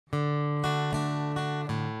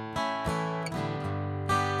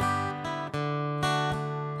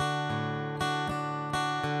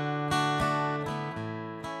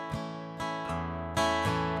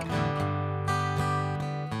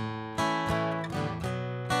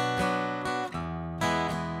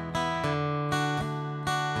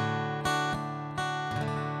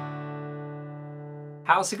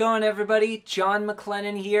How's it going, everybody? John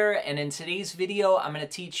MacLennan here, and in today's video I'm going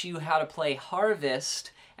to teach you how to play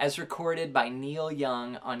Harvest as recorded by Neil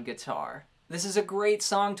Young on guitar. This is a great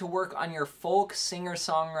song to work on your folk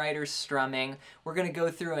singer-songwriter strumming. We're going to go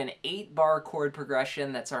through an 8-bar chord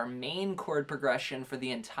progression. That's our main chord progression for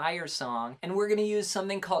the entire song. And we're going to use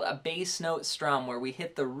something called a bass note strum, where we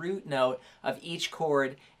hit the root note of each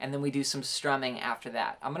chord and then we do some strumming after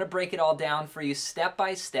that. I'm going to break it all down for you step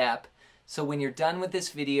by step, so when you're done with this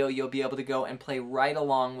video, you'll be able to go and play right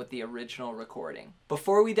along with the original recording.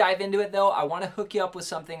 Before we dive into it though, I want to hook you up with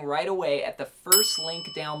something right away at the first link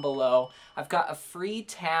down below. I've got a free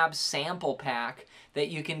tab sample pack that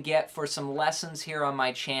you can get for some lessons here on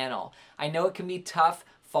my channel. I know it can be tough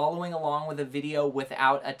following along with a video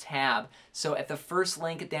without a tab. So at the first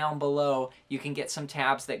link down below, you can get some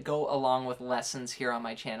tabs that go along with lessons here on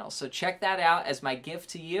my channel. So check that out as my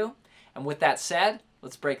gift to you. And with that said,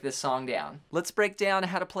 let's break this song down. Let's break down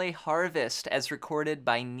how to play Harvest as recorded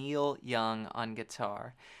by Neil Young on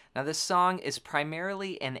guitar. Now this song is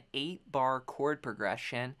primarily an 8-bar chord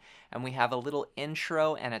progression, and we have a little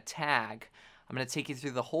intro and a tag. I'm going to take you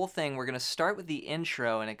through the whole thing. We're going to start with the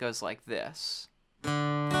intro, and it goes like this.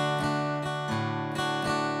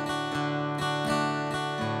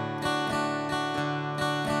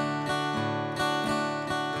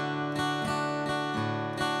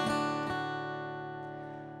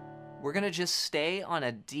 We're going to just stay on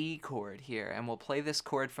a D chord here, and we'll play this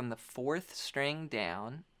chord from the 4th string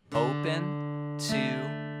down, open, 2,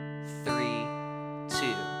 3, 2.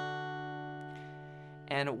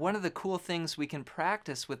 And one of the cool things we can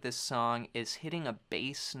practice with this song is hitting a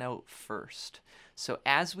bass note first. So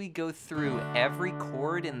as we go through every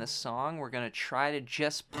chord in the song, we're going to try to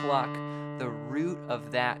just pluck the root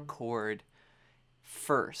of that chord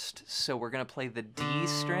first. So we're going to play the D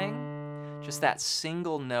string, just that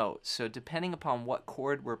single note. So depending upon what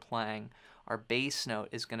chord we're playing, our bass note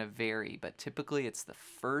is going to vary, but typically it's the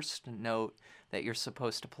first note that you're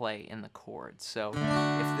supposed to play in the chord. So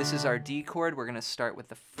if this is our D chord, we're going to start with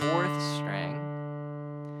the 4th string,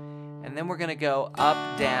 and then we're going to go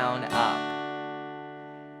up, down, up.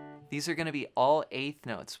 These are going to be all 8th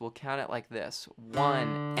notes. We'll count it like this: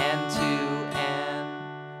 1 and 2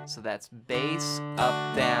 and. So that's bass,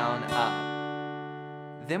 up, down, up.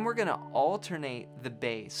 Then we're going to alternate the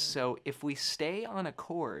bass. So if we stay on a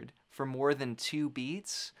chord for more than 2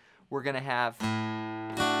 beats, we're going to have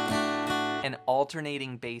an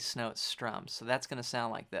alternating bass note strum. So that's going to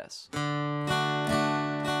sound like this.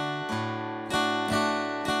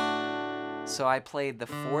 So I played the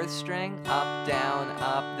 4th string, up, down,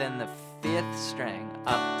 up, then the 5th string,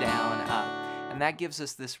 up, down, up. And that gives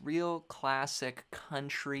us this real classic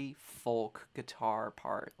country folk guitar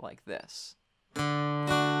part like this.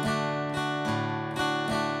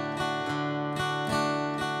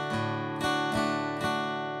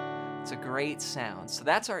 It's a great sound. So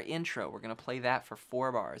that's our intro. We're going to play that for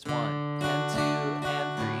 4 bars. 1 and 2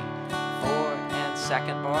 and 3, 4 and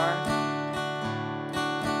 2nd bar,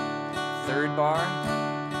 3rd bar,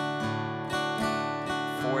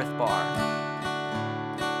 4th bar.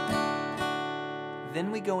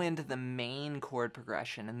 Then we go into the main chord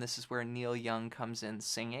progression, and this is where Neil Young comes in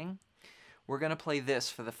singing. We're going to play this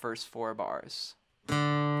for the first 4 bars.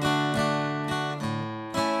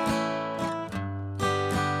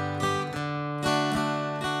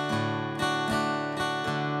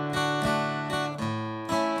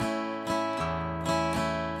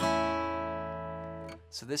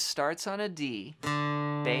 So this starts on a D,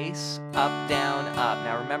 bass, up, down, up.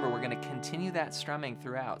 Now remember, we're going to continue that strumming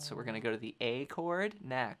throughout. So we're going to go to the A chord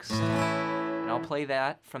next. And I'll play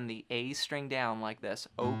that from the A string down like this: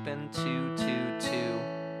 open, 2, 2, 2,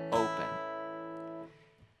 open.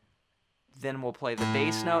 Then we'll play the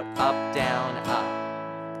bass note, up, down,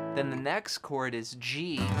 up. Then the next chord is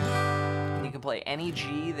G. And you can play any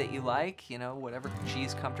G that you like, you know, whatever G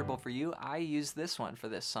is comfortable for you. I use this one for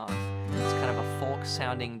this song. It's kind of a folk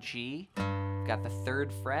sounding G. Got the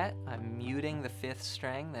 3rd fret. I'm muting the 5th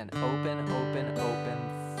string, then open, open, open,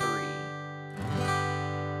 3.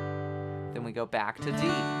 Then we go back to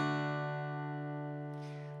D.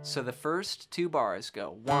 So the first 2 bars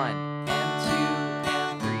go 1 and 2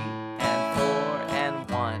 and 3 and 4 and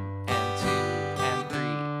 1 and 2 and 3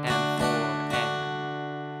 and 4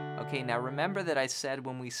 and. Okay, now remember that I said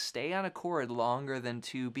when we stay on a chord longer than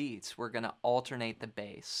 2 beats, we're going to alternate the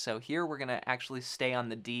bass. So here we're going to actually stay on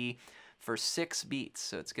the D for 6 beats.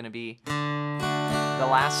 So it's going to be the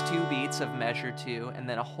last 2 beats of measure 2 and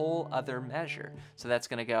then a whole other measure. So that's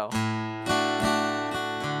going to go.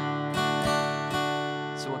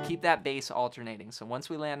 So we'll keep that bass alternating. So once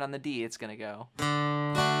we land on the D, it's going to go.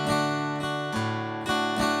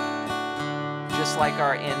 just like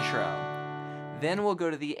our intro. Then we'll go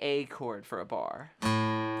to the A chord for a bar.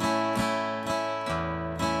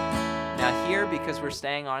 Now here, because we're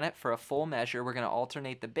staying on it for a full measure, we're going to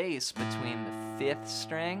alternate the bass between the 5th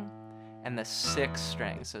string and the 6th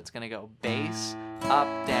string. So it's going to go bass,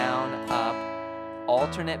 up, down, up,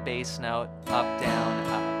 alternate bass note, up, down,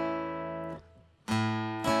 up.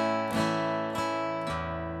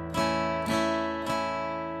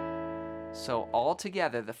 So all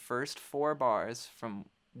together, the first 4 bars from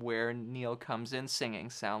where Neil comes in singing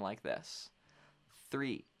sound like this.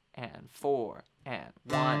 3 and 4 and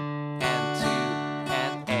 1 and 2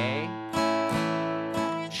 and A,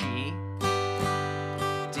 G,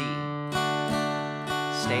 D.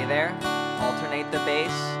 Stay there, alternate the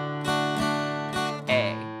bass,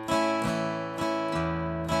 A.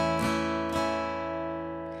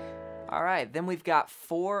 All right, then we've got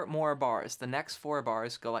 4 more bars. The next 4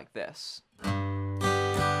 bars go like this.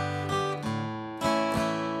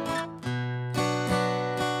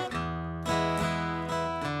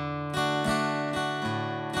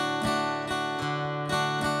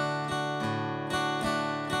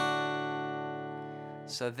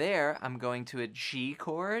 So there, I'm going to a G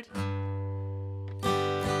chord for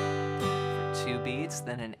 2 beats,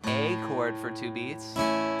 then an A chord for 2 beats,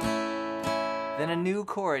 then a new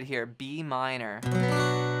chord here, B minor.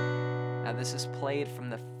 Now this is played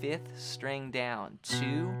from the 5th string down,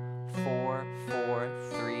 2, 4, 4,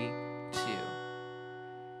 3, 2.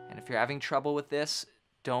 And if you're having trouble with this,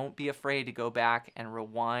 don't be afraid to go back and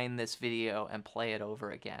rewind this video and play it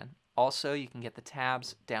over again. Also, you can get the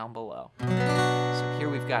tabs down below. So here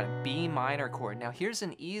we've got a B minor chord. Now here's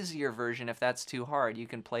an easier version if that's too hard. You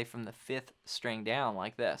can play from the 5th string down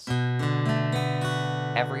like this.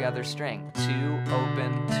 Every other string. 2,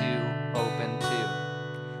 open, 2, open, 2.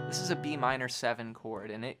 This is a B minor 7 chord,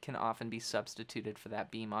 and it can often be substituted for that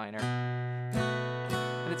B minor.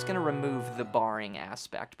 And it's going to remove the barring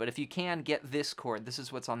aspect. But if you can, get this chord. This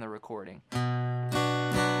is what's on the recording.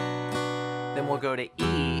 Then we'll go to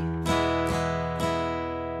E.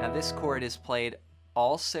 Now this chord is played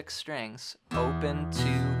all 6 strings, open, 2,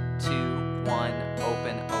 2, 1,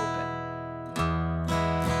 open, open.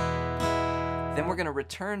 Then we're going to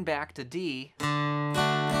return back to D and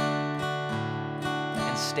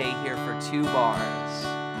stay here for 2 bars.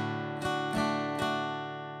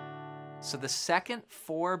 So the second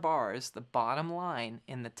 4 bars, the bottom line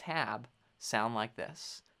in the tab, sound like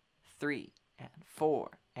this. 3 and 4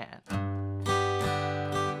 and...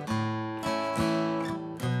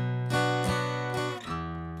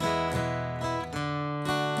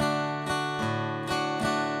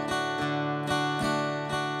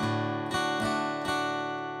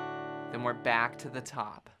 We're back to the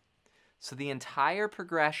top. So the entire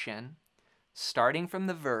progression, starting from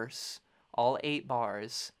the verse, all 8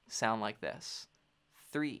 bars, sound like this.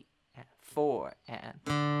 3 and 4 and...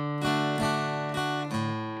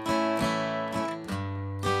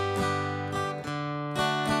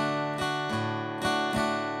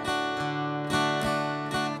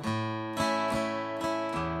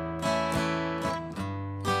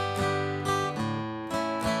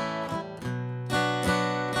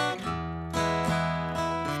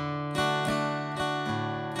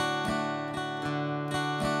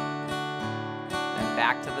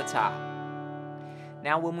 back to the top.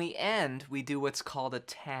 Now when we end, we do what's called a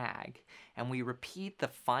tag, and we repeat the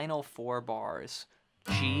final 4 bars.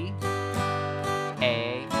 G,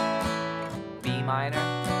 A, B minor,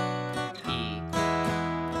 E,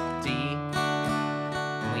 D,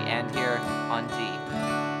 and we end here on D.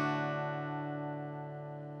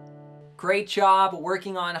 Great job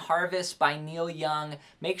working on Harvest by Neil Young.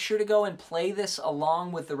 Make sure to go and play this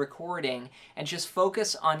along with the recording and just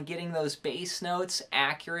focus on getting those bass notes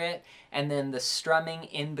accurate and then the strumming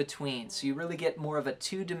in between. So you really get more of a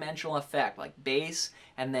 2-dimensional effect, like bass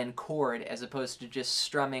and then chord, as opposed to just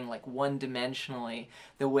strumming like one-dimensionally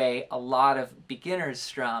the way a lot of beginners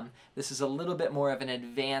strum. This is a little bit more of an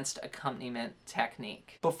advanced accompaniment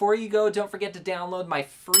technique. Before you go, don't forget to download my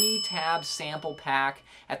free tab sample pack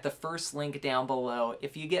at the first link down below.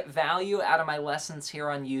 If you get value out of my lessons here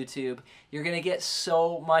on YouTube, you're going to get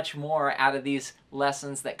so much more out of these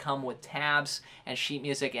lessons that come with tabs and sheet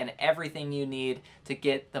music and everything you need to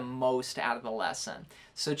get the most out of the lesson.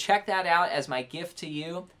 So check that out as my gift to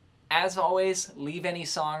you. As always, leave any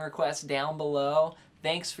song requests down below.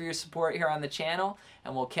 Thanks for your support here on the channel,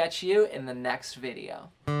 and we'll catch you in the next video.